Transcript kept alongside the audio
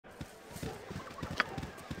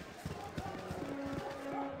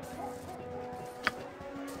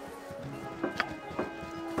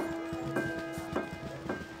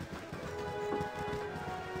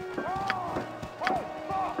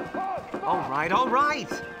right, all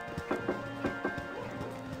right.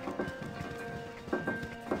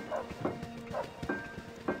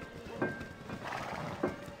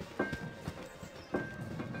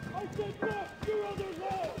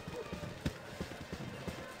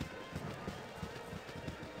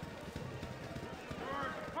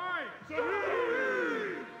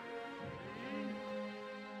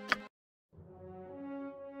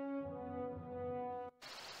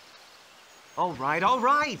 All right, all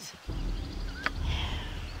right.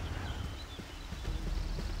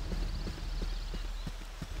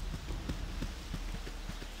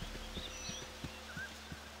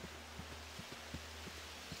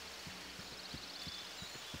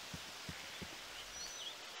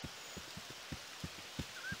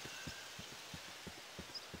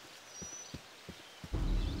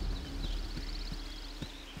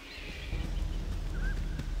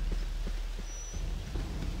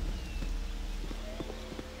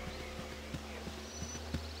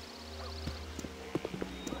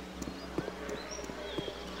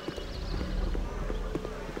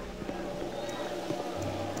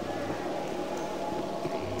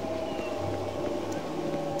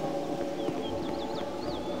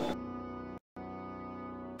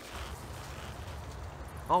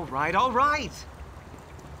 All right, all right.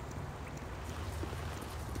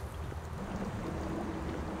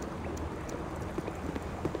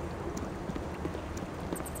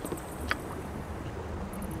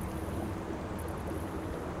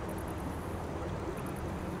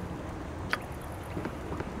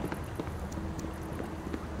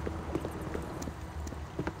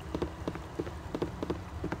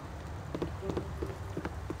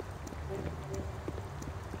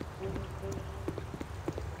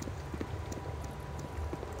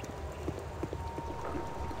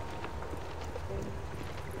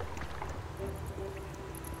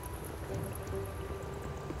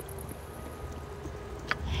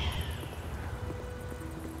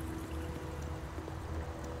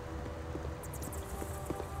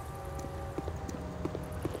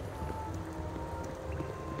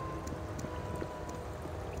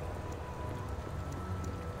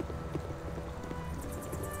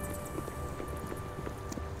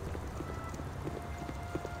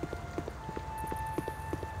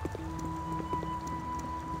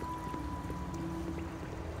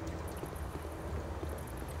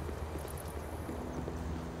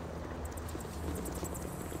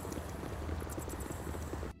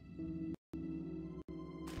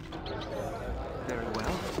 Very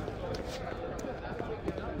well.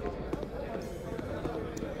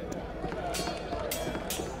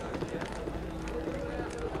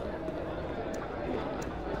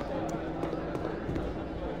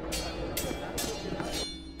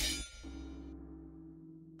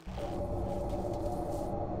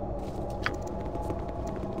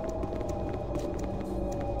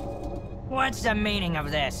 What's the meaning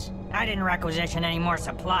of this? I didn't requisition any more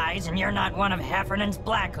supplies, and you're not one of Heffernan's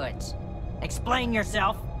Black Hoods. Explain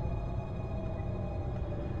yourself.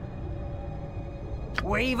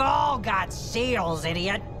 We've all got seals,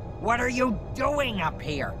 idiot. What are you doing up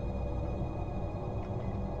here?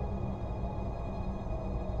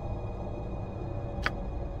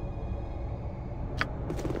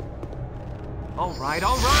 All right,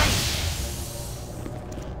 all right.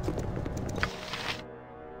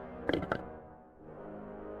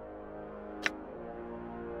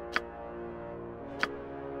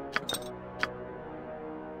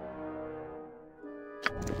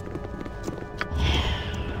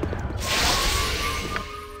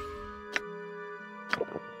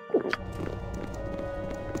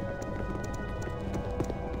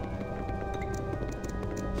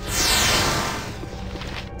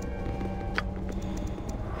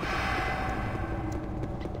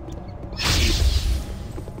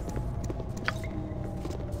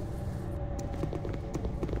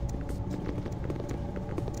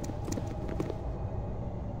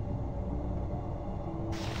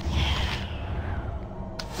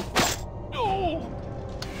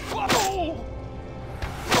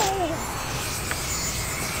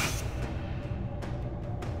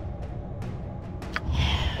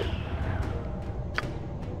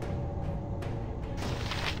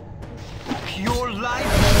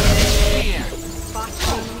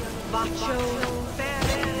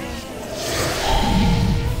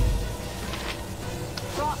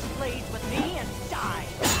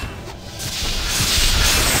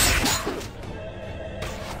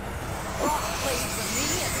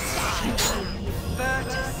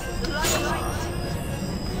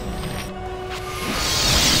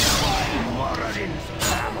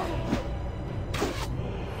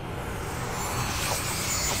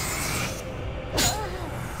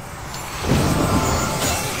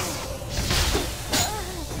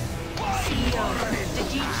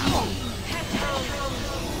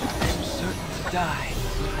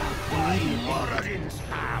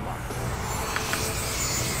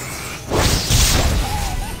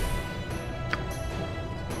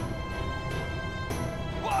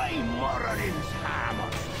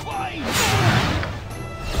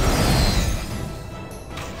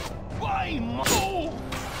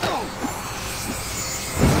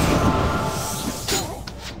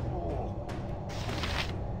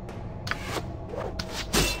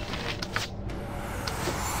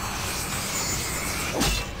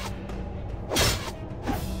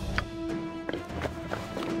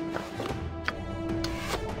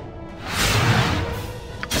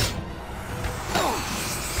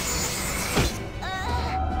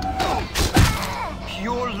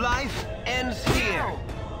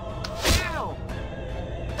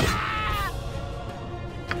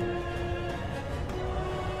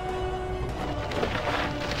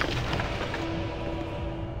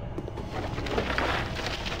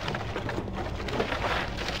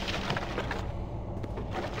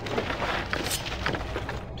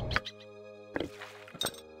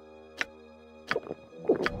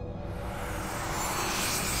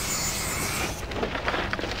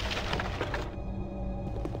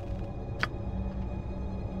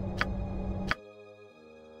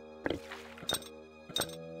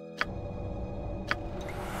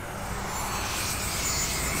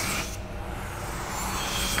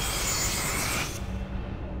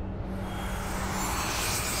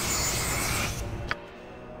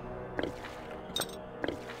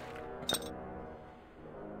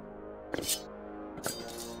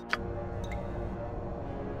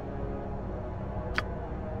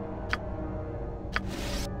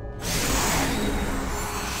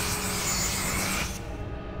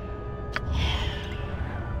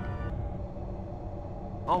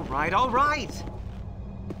 All right, all right.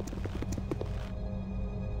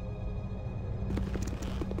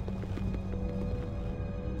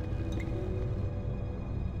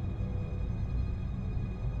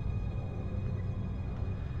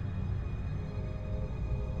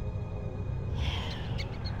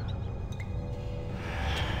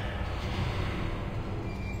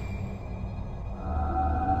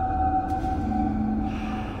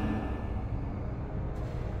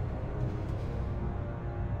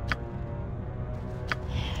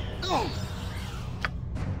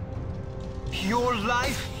 Your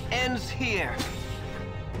life ends here.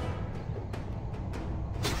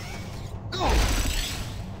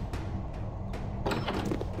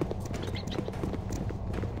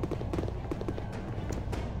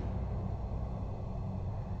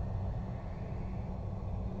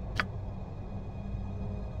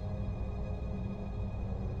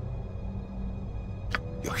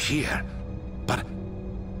 You're here, but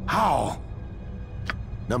how?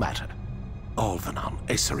 No matter. Olvenon,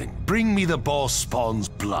 Esserin, bring me the boar spawn's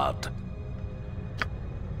blood.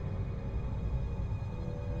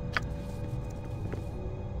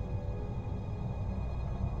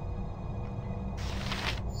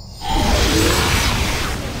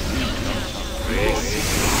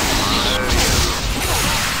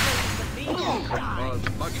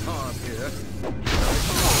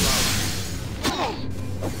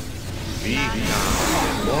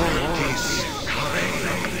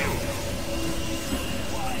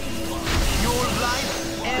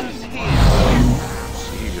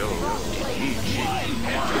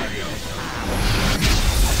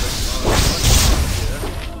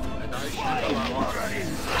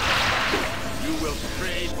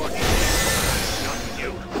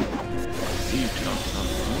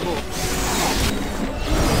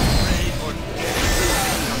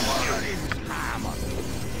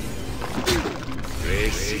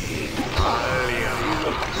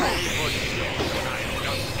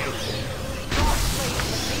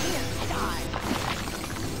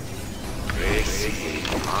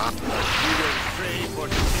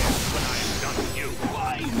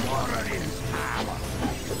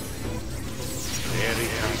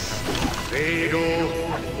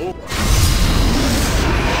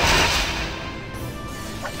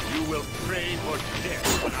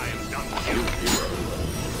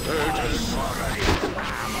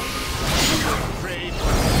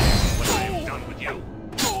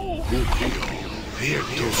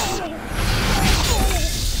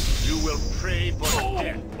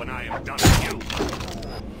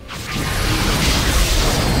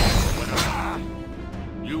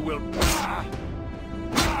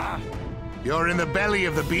 You're in the belly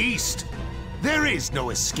of the beast. There is no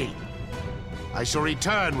escape. I shall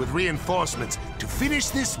return with reinforcements to finish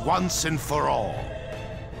this once and for all.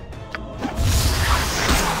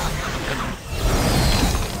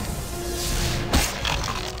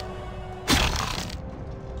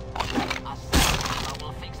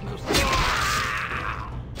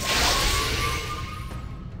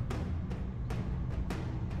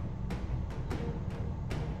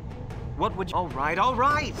 What would you... All right, all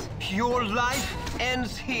right. Your life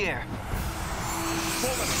ends here.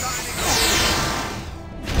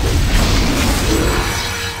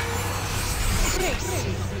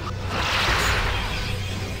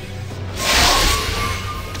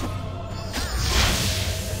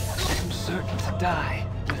 I'm certain to die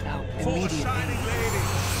without immediate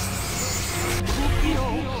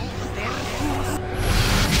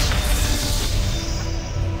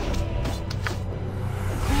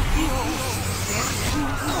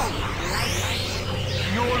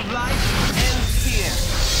Your life ends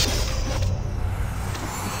here.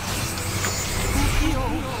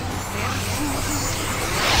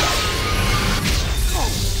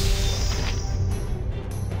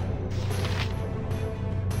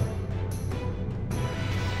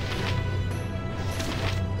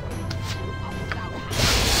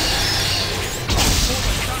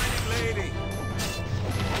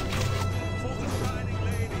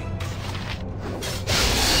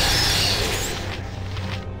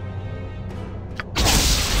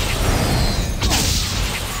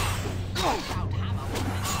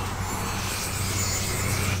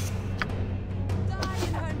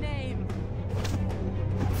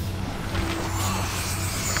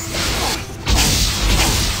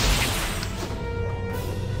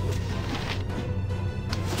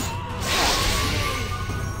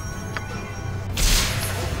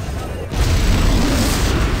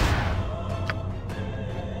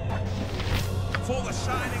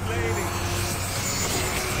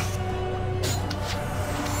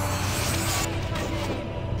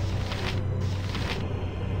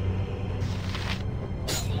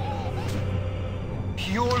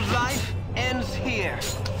 Your life ends here.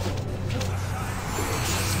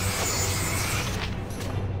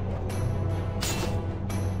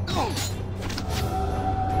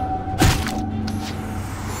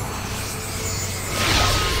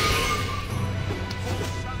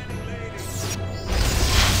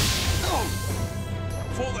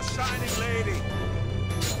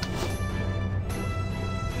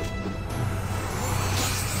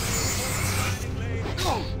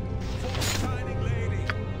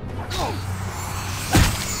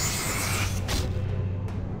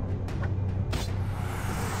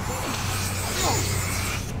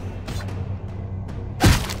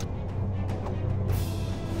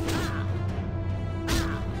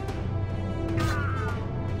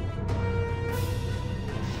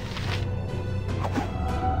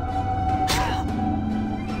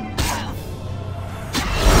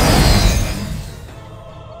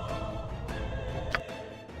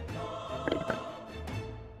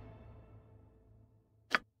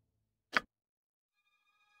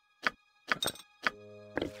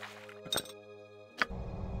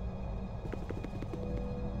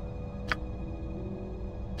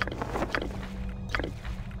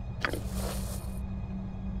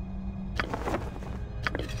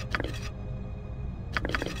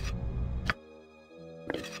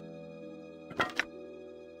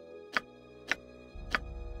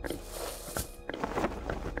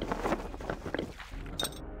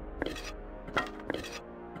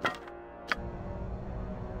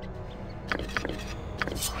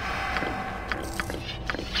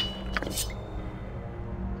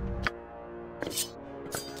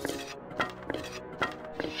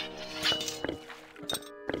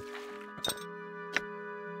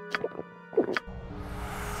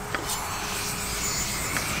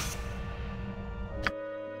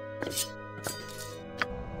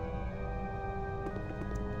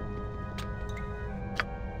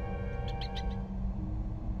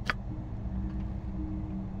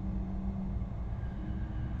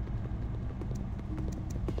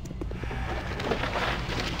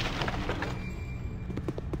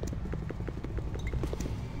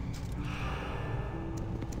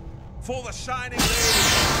 For the Shining Lady!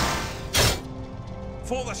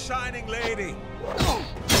 For the Shining Lady!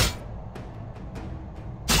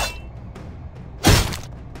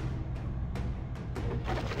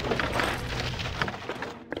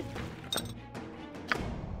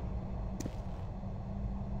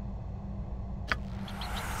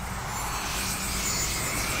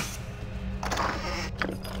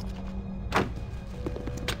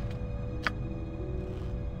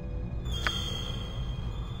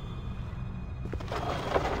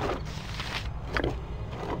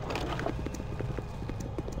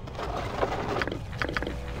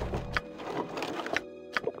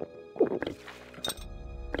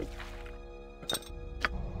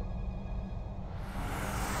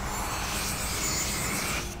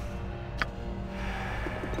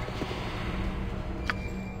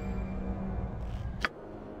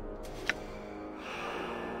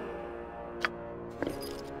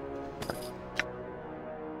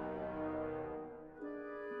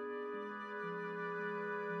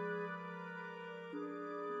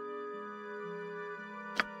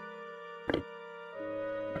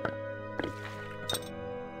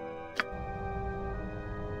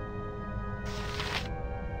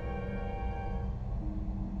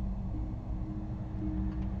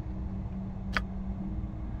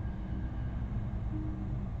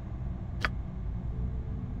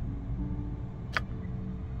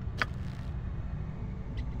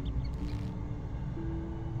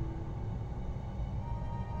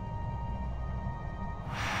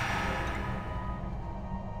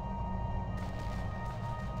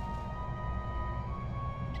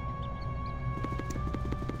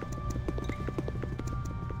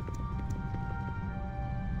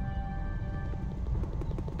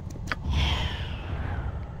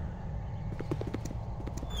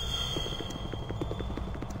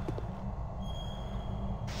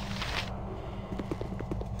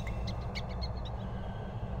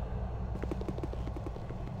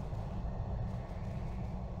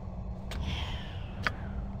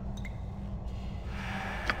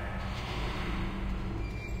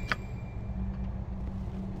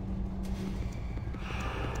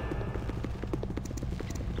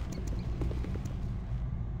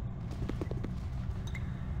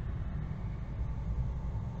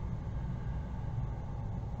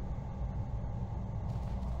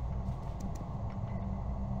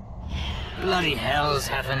 Bloody hell's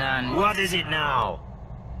Heffernan. What is it now?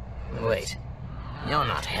 Wait. You're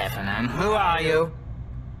not Heffernan. Who are you?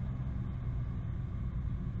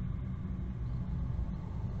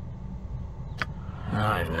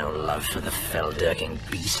 I've no love for the fell-dirking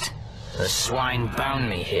beast. The swine bound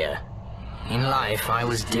me here. In life, I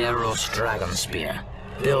was Deros Dragonspear,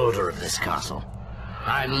 builder of this castle.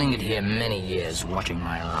 I lingered here many years, watching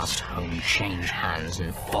my last home change hands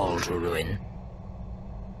and fall to ruin.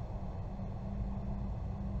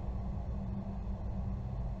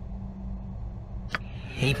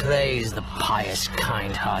 He plays the pious,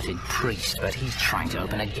 kind-hearted priest, but he's trying to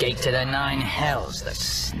open a gate to the 9 hells, the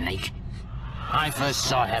snake. I first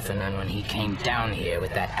saw Heffernan when he came down here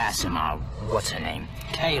with that Aasimar, what's her name,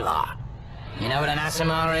 Kayla. You know what an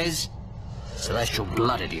Aasimar is? Celestial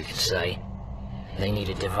blooded, you could say. They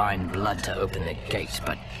needed divine blood to open the gate,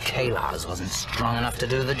 but Kayla's wasn't strong enough to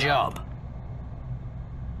do the job.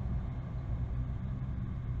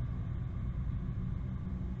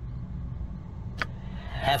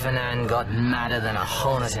 Heffernan got madder than a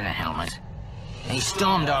hornet in a helmet. He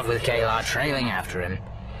stormed off with Kayla trailing after him.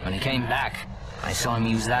 When he came back, I saw him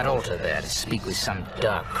use that altar there to speak with some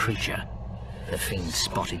dark creature. The fiend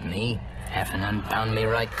spotted me. Heffernan bound me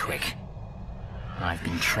right quick. I've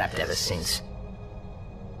been trapped ever since.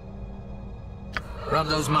 Rub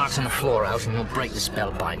those marks on the floor out and you'll break the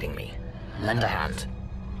spell binding me. Lend a hand.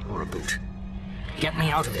 Or a boot. Get me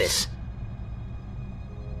out of this.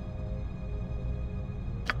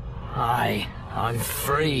 I'm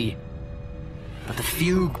free. But the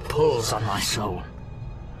fugue pulls on my soul.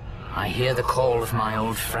 I hear the call of my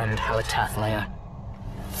old friend Halatathlayer.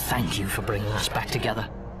 Thank you for bringing us back together.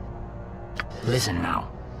 Listen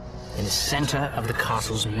now. In the center of the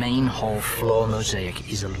castle's main hall floor mosaic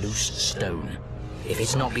is a loose stone. If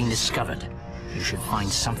it's not been discovered, you should find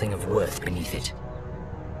something of worth beneath it.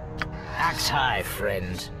 Axe high,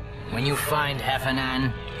 friend. When you find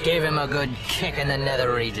Heffernan, give him a good kick in the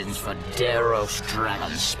nether regions for Deros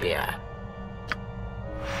Dragonspear.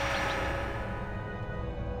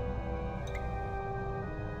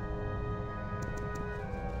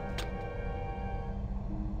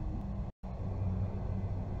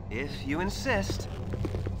 If you insist.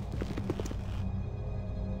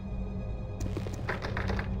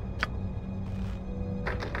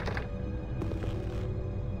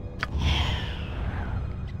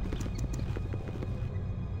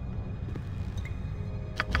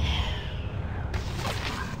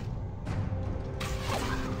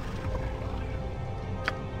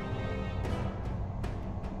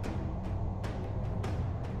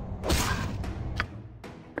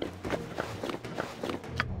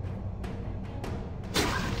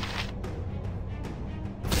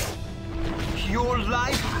 Your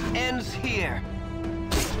life ends here.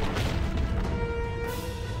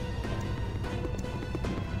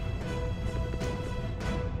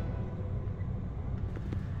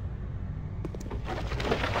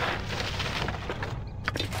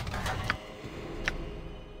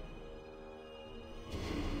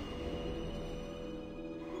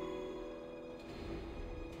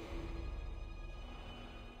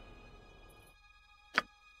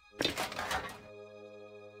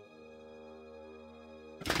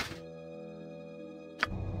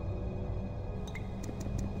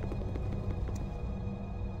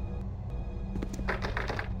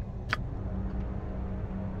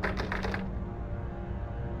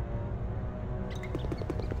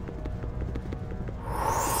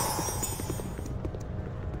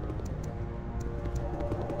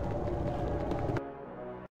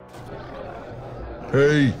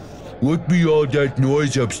 Hey, what be all that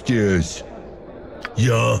noise upstairs?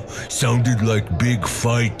 Yeah, sounded like big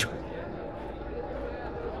fight.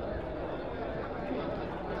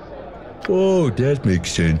 Oh, that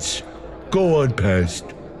makes sense. Go on past.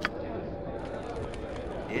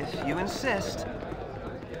 If you insist.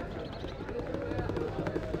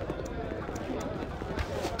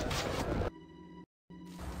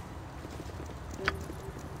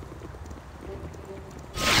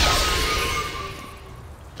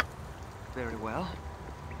 Very well.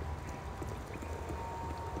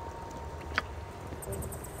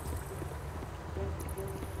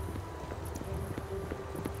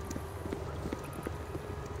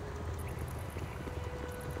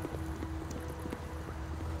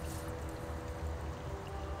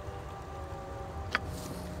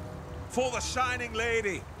 For the Shining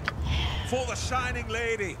Lady! For the Shining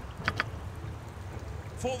Lady!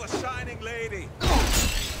 For the Shining Lady!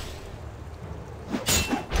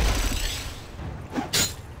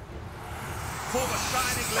 For the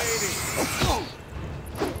Shining Lady!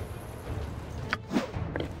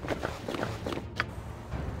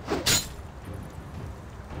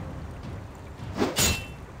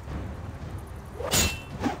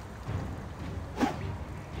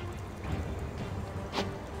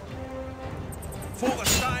 For the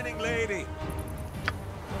Shining Lady!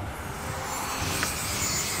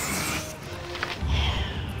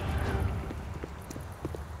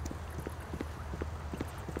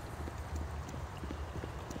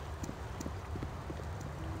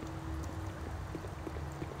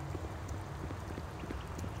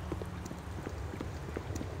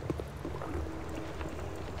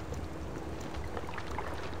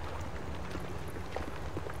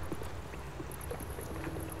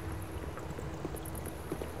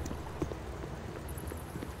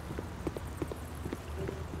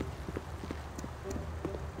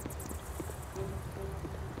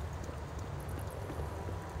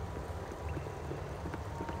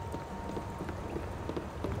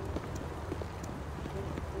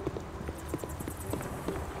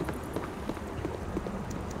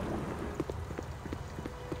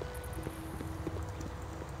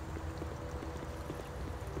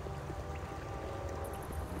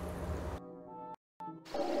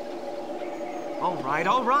 All right,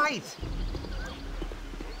 all right.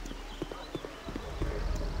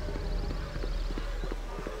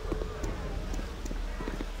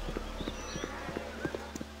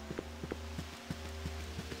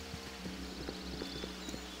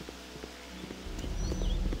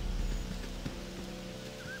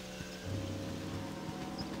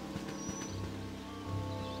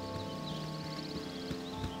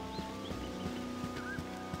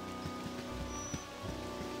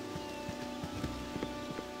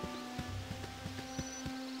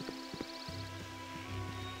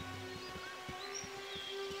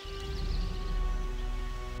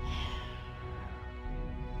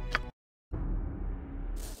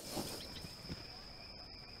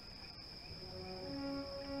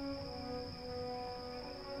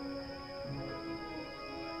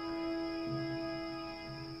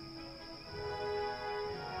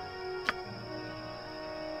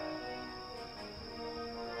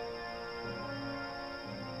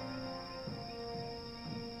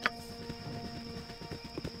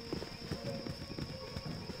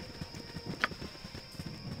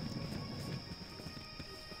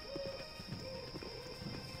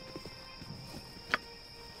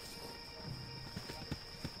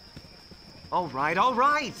 All right, all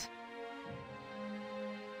right.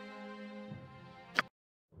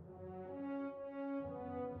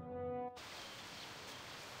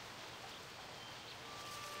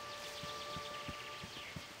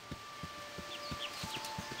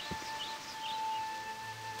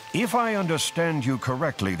 If I understand you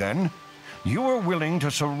correctly, then, you are willing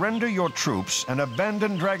to surrender your troops and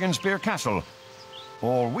abandon Dragonspear Castle.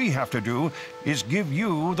 All we have to do is give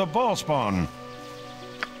you the ball spawn.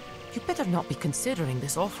 You better not be considering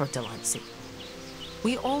this offer, Delancey.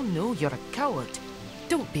 We all know you're a coward.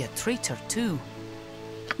 Don't be a traitor, too.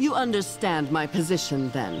 You understand my position,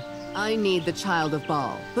 then. I need the Child of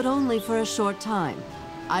Baal, but only for a short time.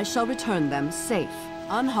 I shall return them safe,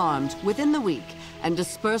 unharmed, within the week, and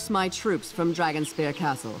disperse my troops from Dragonspear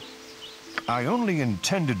Castle. I only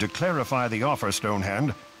intended to clarify the offer,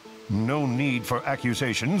 Stonehand. No need for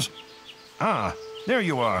accusations. Ah, there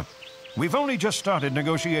you are. We've only just started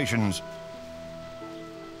negotiations.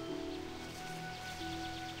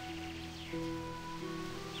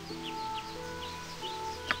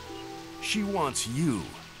 She wants you.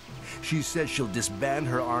 She says she'll disband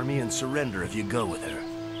her army and surrender if you go with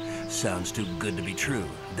her. Sounds too good to be true,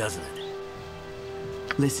 doesn't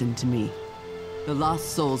it? Listen to me. The lost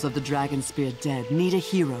souls of the Dragonspear dead need a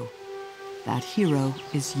hero. That hero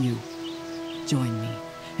is you. Join me,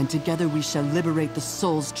 and together we shall liberate the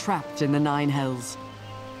souls trapped in the Nine Hells.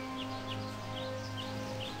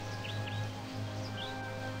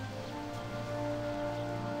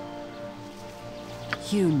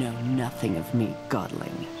 You know nothing of me,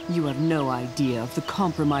 Godling. You have no idea of the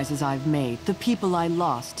compromises I've made, the people I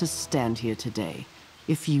lost to stand here today.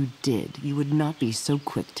 If you did, you would not be so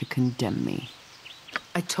quick to condemn me.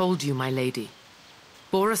 I told you, my lady.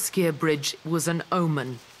 Boroskir Bridge was an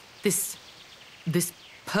omen. This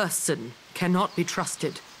person cannot be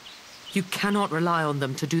trusted. You cannot rely on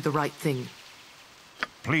them to do the right thing.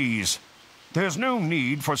 Please, there's no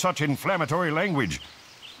need for such inflammatory language.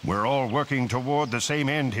 We're all working toward the same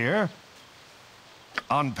end here.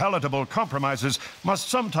 Unpalatable compromises must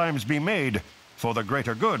sometimes be made for the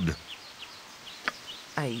greater good.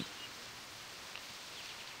 I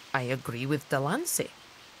agree with Delancey.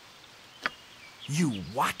 You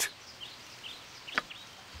what?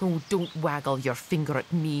 Oh, don't waggle your finger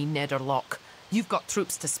at me, Nederlock. You've got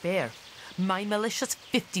troops to spare. My militia's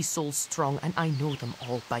 50 souls strong, and I know them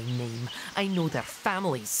all by name. I know their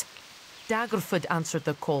families. Daggerford answered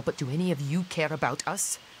the call, but do any of you care about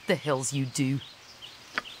us? The hills you do.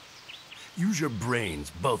 Use your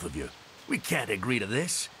brains, both of you. We can't agree to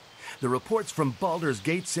this. The reports from Baldur's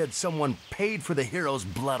Gate said someone paid for the hero's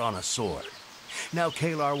blood on a sword. Now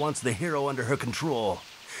Kalar wants the hero under her control.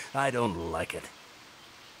 I don't like it.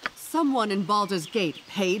 Someone in Baldur's Gate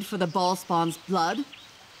paid for the Ballspawn's blood?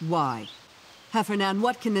 Why? Heffernan,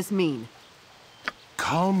 what can this mean?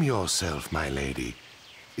 Calm yourself, my lady.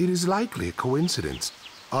 It is likely a coincidence,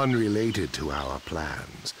 unrelated to our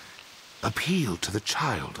plans. Appeal to the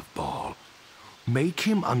Child of Baal. Make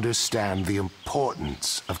him understand the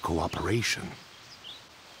importance of cooperation.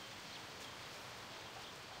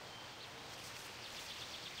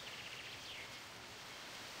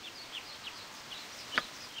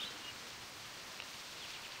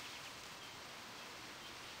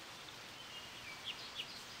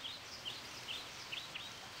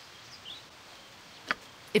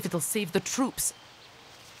 If it'll save the troops.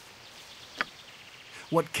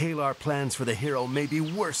 What Kalar plans for the hero may be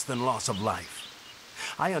worse than loss of life.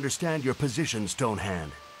 I understand your position,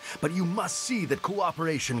 Stonehand, but you must see that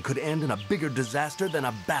cooperation could end in a bigger disaster than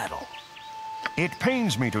a battle. It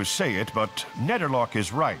pains me to say it, but Nederlock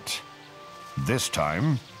is right. This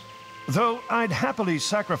time. Though I'd happily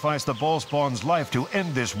sacrifice the Ballspawn's life to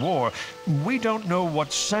end this war, we don't know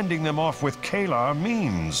what sending them off with Kalar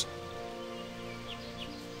means.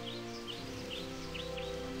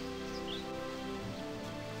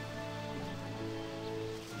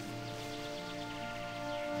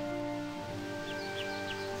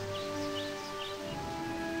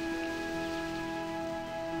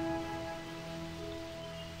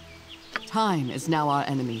 Time is now our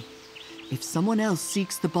enemy. If someone else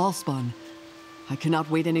seeks the Ballspawn, I cannot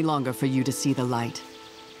wait any longer for you to see the light.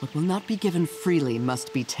 What will not be given freely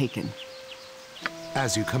must be taken.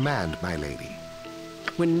 As you command, my lady.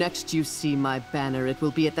 When next you see my banner, it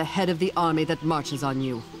will be at the head of the army that marches on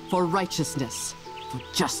you. For righteousness, for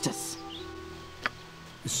justice.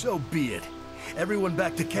 So be it. Everyone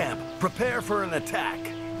back to camp. Prepare for an attack.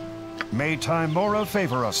 May Time Mora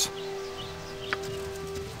favor us.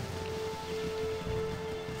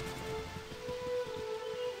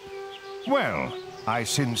 Well, I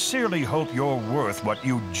sincerely hope you're worth what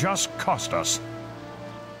you just cost us.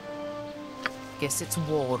 Guess it's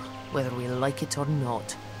war, whether we like it or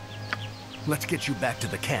not. Let's get you back to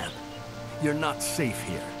the camp. You're not safe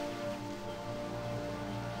here.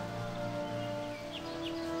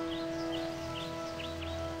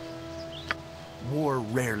 War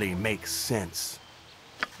rarely makes sense.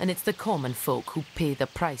 And it's the common folk who pay the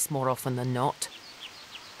price more often than not.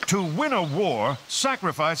 To win a war,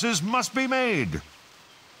 sacrifices must be made.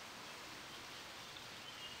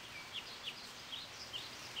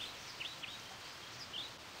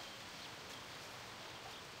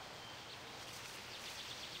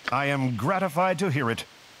 I am gratified to hear it.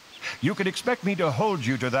 You can expect me to hold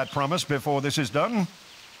you to that promise before this is done.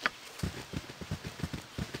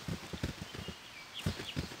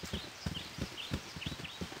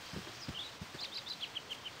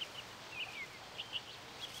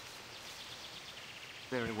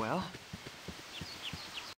 Very well.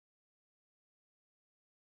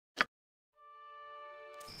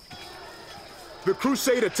 The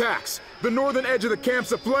Crusade attacks! The northern edge of the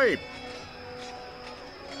camp's aflame!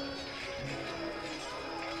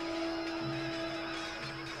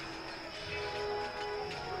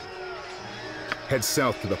 Head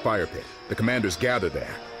south to the fire pit. The commanders gather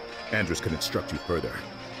there. Andrus can instruct you further.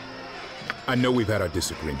 I know we've had our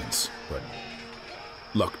disagreements, but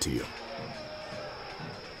luck to you.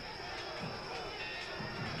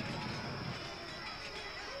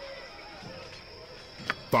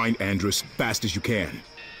 Find Andrus fast as you can.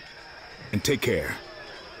 And take care.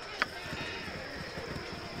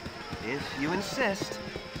 If you insist.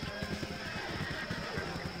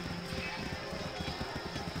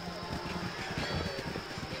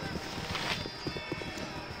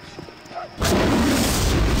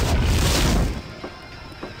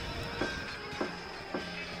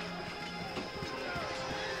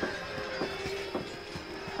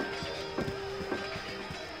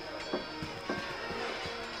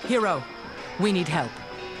 Hero, we need help.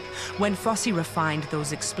 When Fossey refined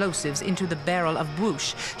those explosives into the barrel of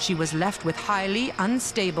Bouche, she was left with highly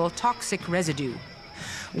unstable toxic residue.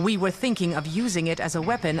 We were thinking of using it as a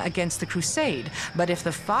weapon against the Crusade, but if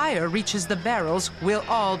the fire reaches the barrels, we'll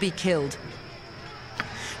all be killed.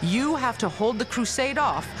 You have to hold the Crusade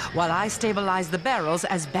off while I stabilize the barrels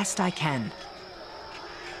as best I can.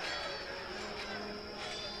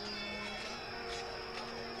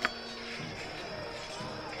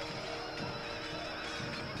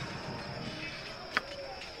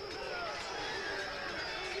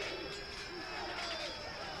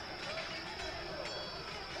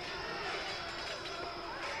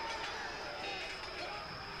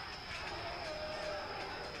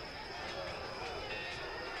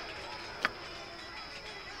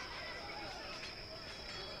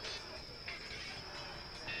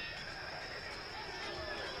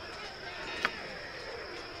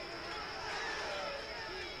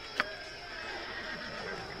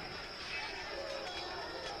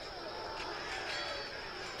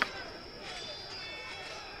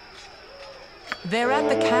 They're at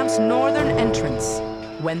the camp's northern entrance.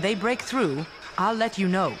 When they break through, I'll let you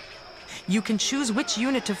know. You can choose which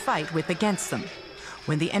unit to fight with against them.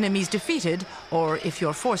 When the enemy's defeated, or if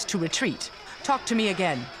you're forced to retreat, talk to me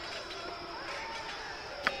again.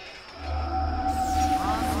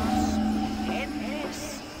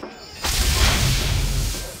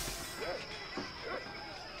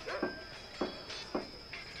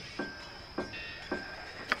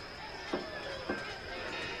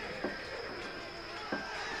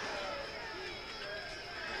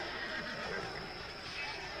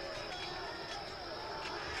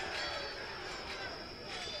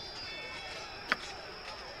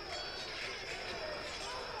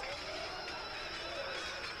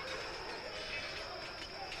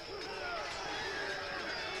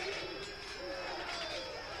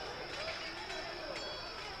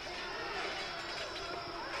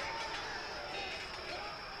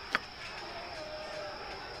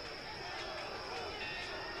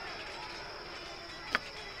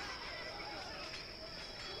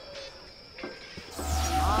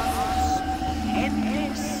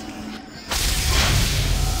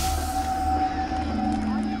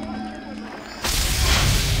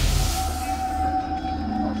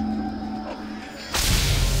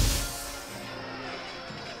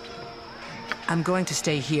 I'm going to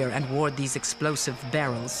stay here and ward these explosive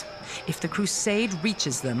barrels. If the crusade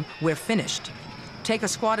reaches them, we're finished. Take a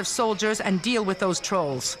squad of soldiers and deal with those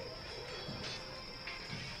trolls.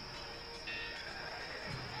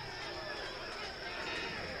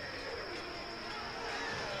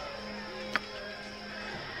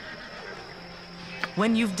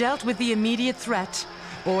 When you've dealt with the immediate threat,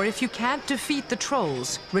 or if you can't defeat the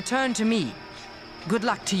trolls, return to me. Good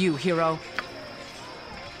luck to you, hero.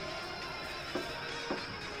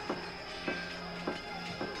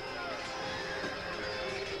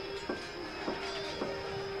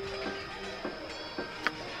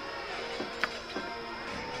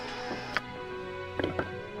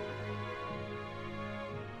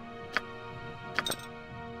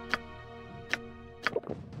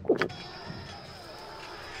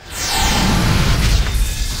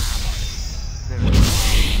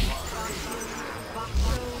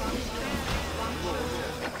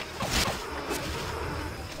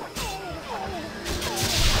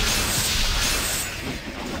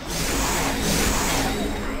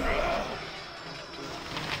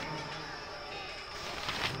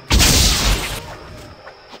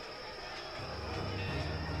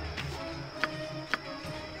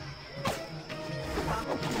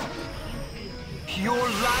 Your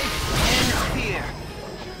life ends here.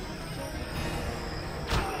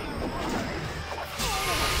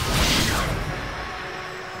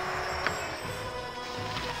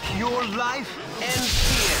 Your life ends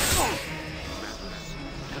here.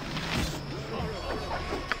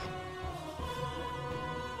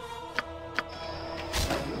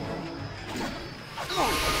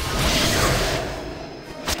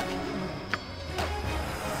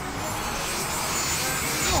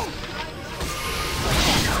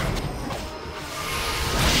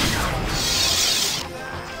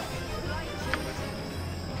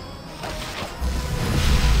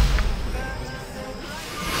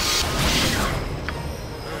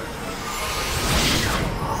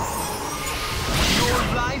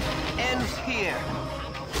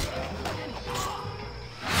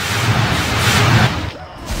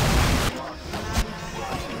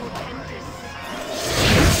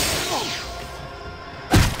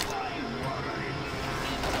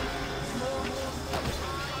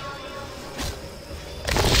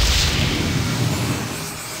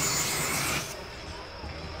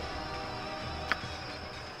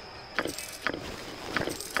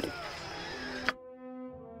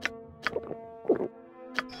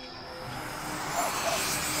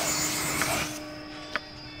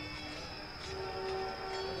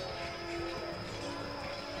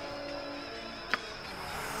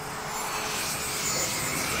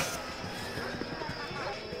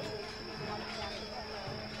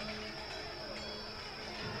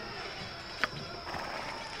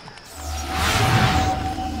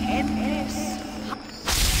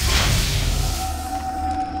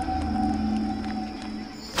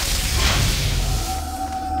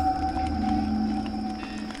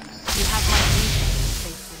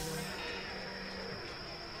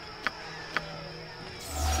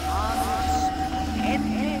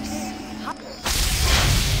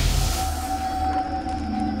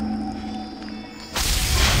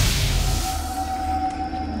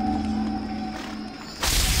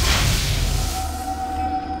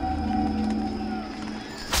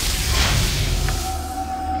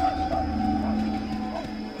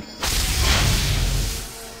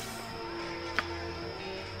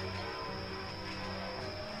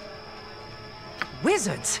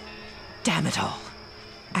 Wizards! Damn it all.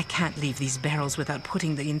 I can't leave these barrels without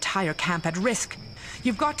putting the entire camp at risk.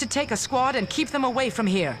 You've got to take a squad and keep them away from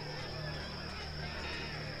here.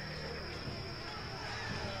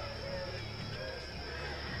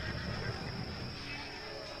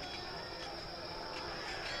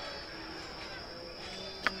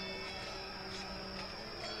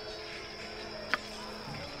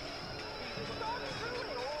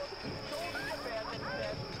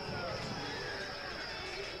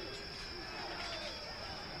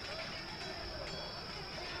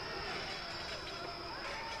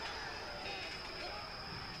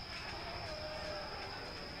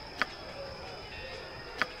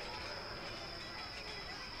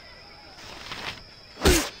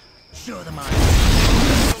 Show them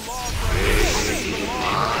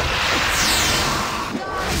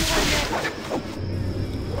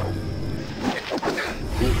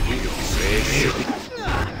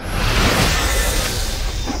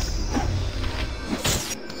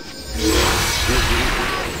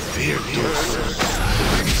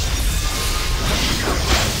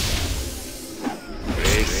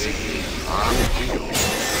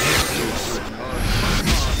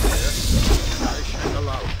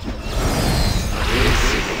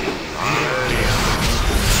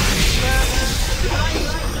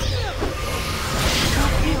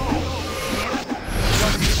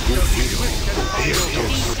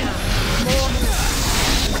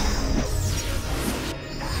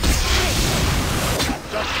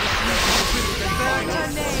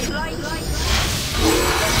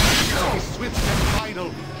Swift and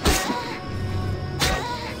final.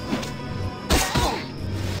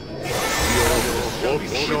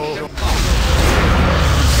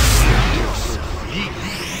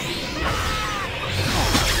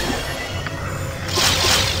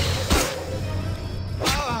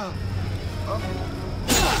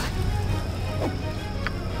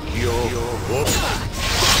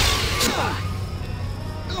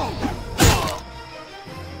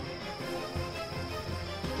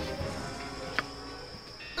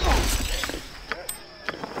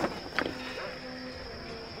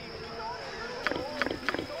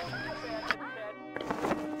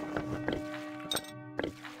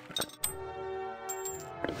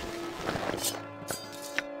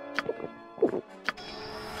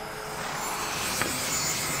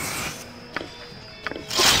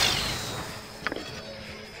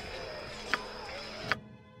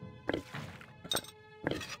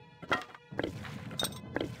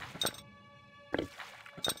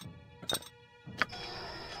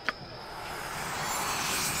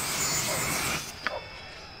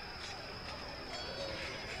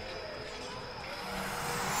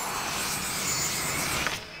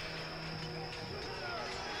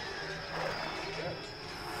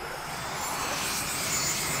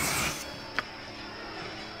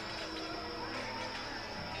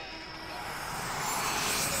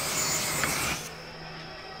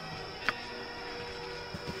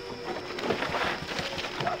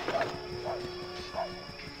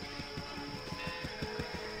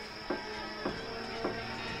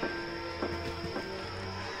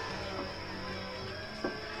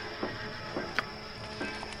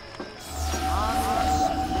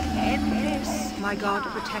 My God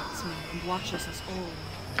protects me and watches us all.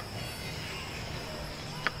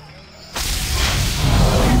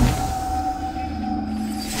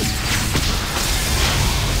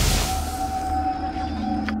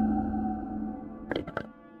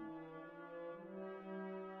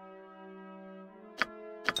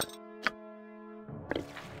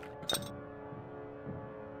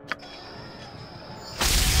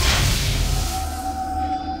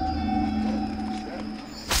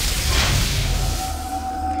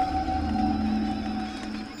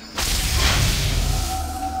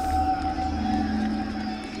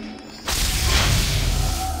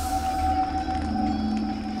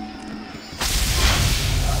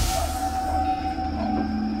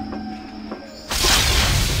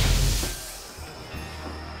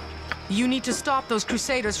 You need to stop those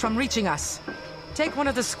crusaders from reaching us. Take one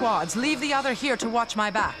of the squads, leave the other here to watch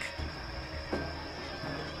my back.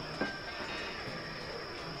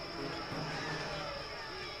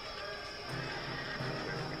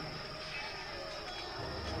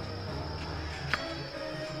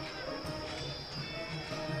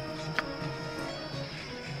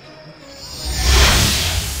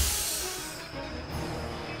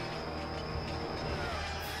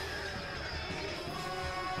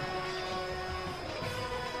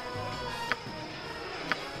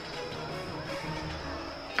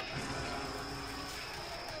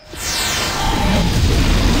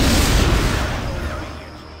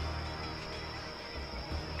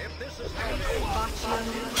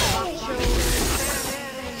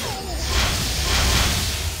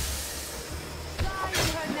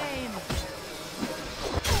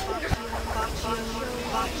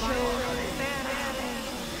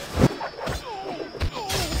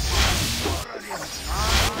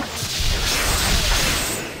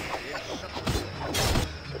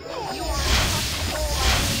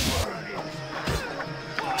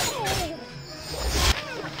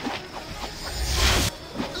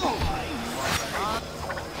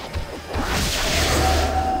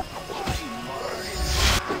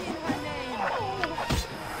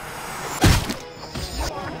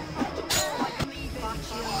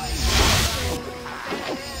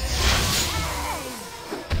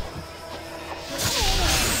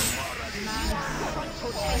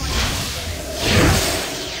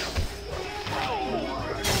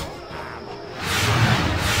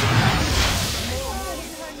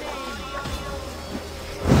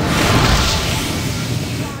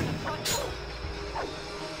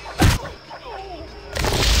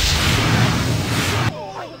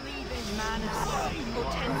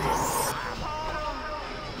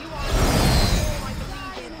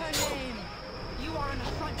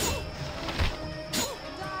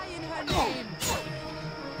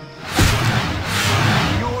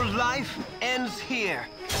 Your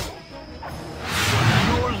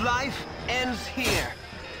life ends here.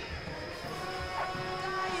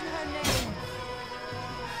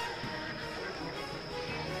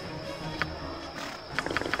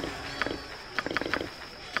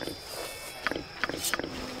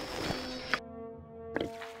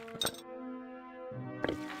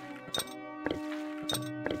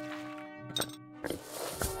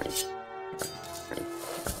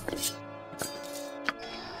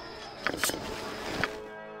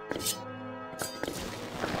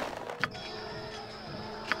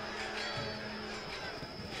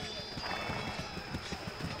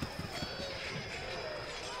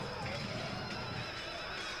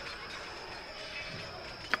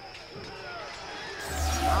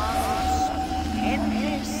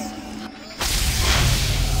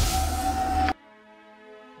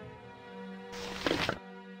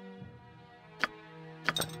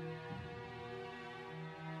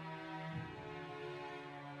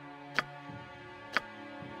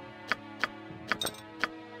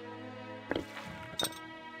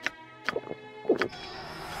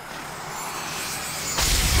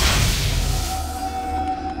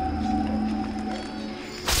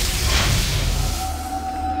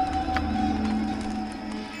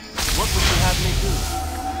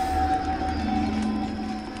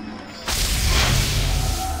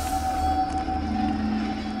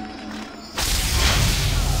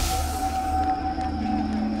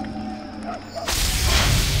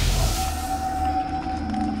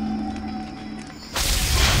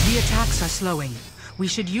 The attacks are slowing. We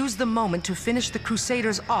should use the moment to finish the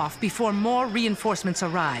Crusaders off before more reinforcements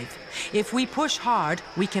arrive. If we push hard,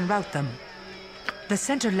 we can rout them. The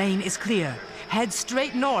center lane is clear. Head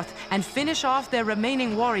straight north and finish off their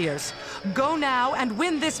remaining warriors. Go now and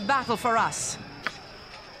win this battle for us.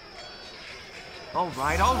 All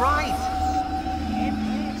right, all right.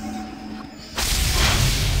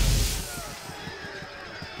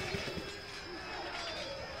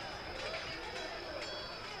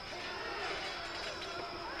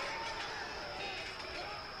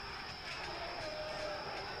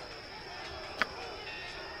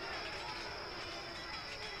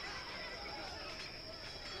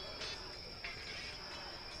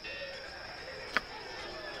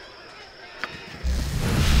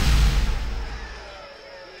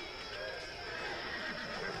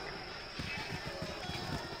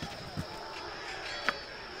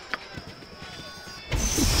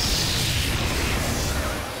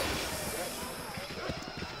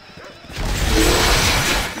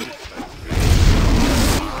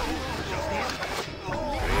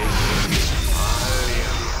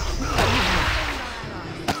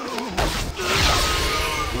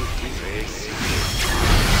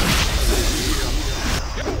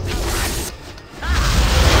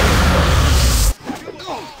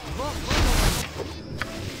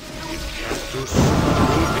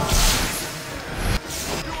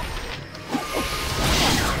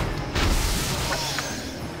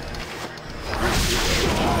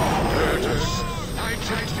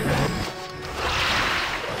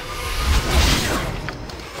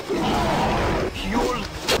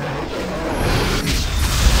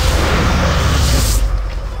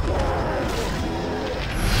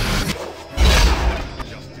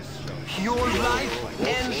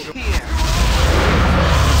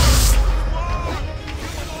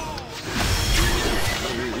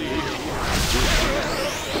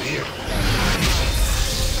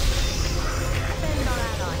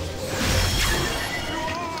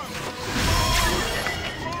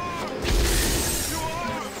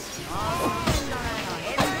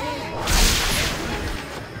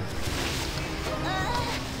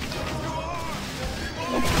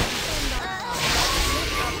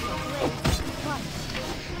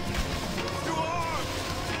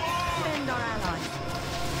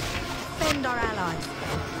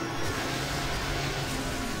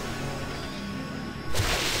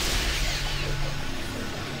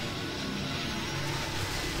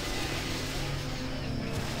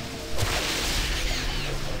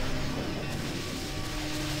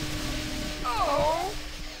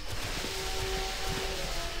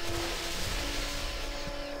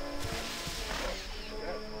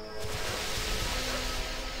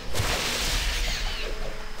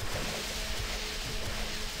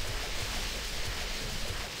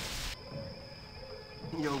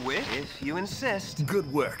 Your wish, if you insist.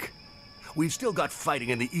 Good work. We've still got fighting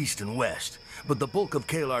in the east and west, but the bulk of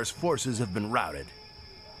Kalar's forces have been routed.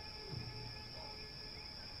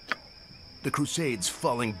 The Crusades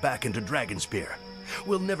falling back into Dragonspear.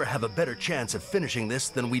 We'll never have a better chance of finishing this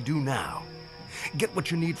than we do now. Get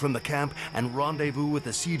what you need from the camp and rendezvous with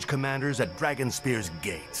the siege commanders at Dragonspear's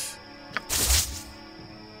gates.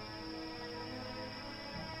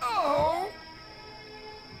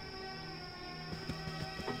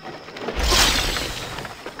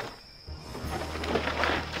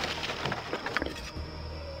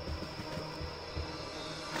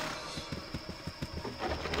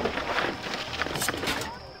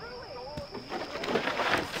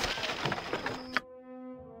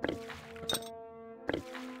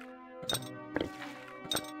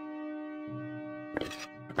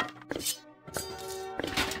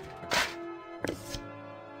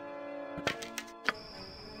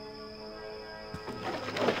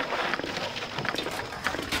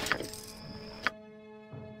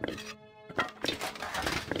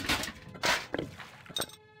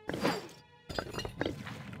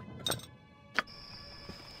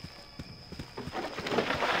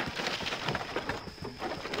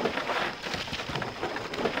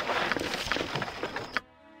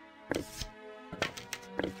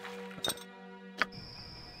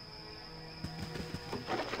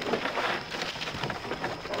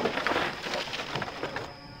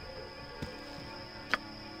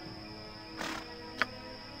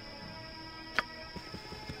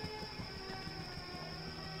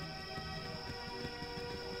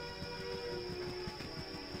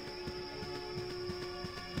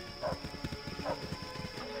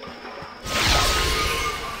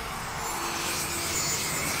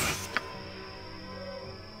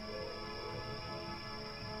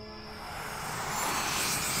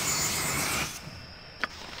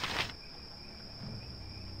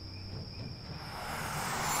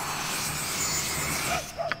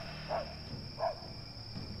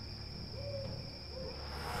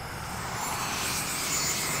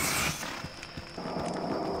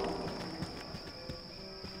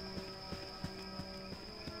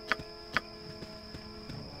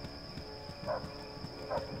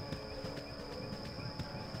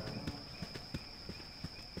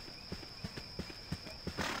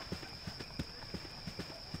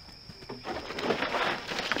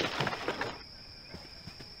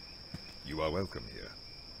 are welcome here.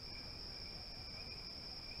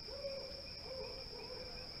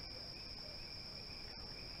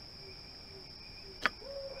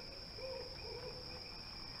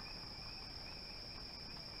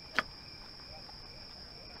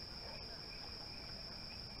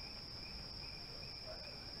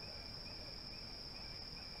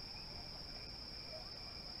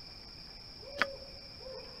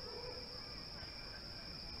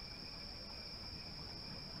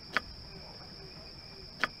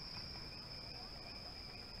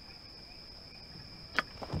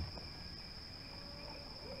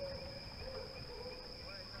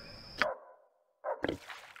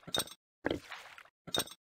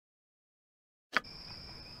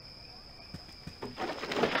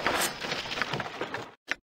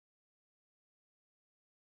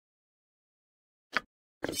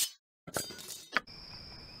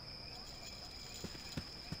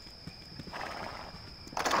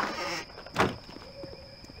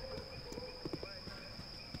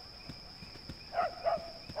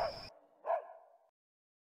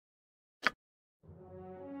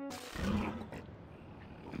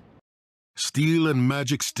 Steel and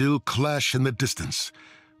magic still clash in the distance,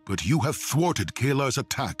 but you have thwarted Kalar's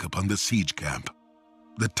attack upon the siege camp.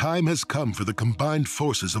 The time has come for the combined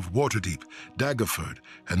forces of Waterdeep, Daggerford,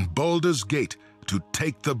 and Baldur's Gate to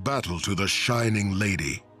take the battle to the Shining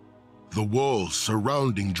Lady. The walls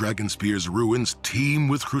surrounding Dragonspear's ruins teem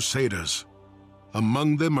with crusaders.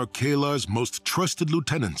 Among them are Kalar's most trusted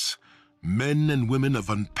lieutenants, men and women of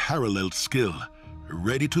unparalleled skill,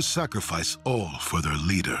 ready to sacrifice all for their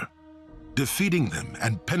leader. Defeating them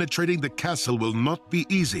and penetrating the castle will not be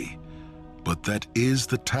easy, but that is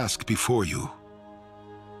the task before you.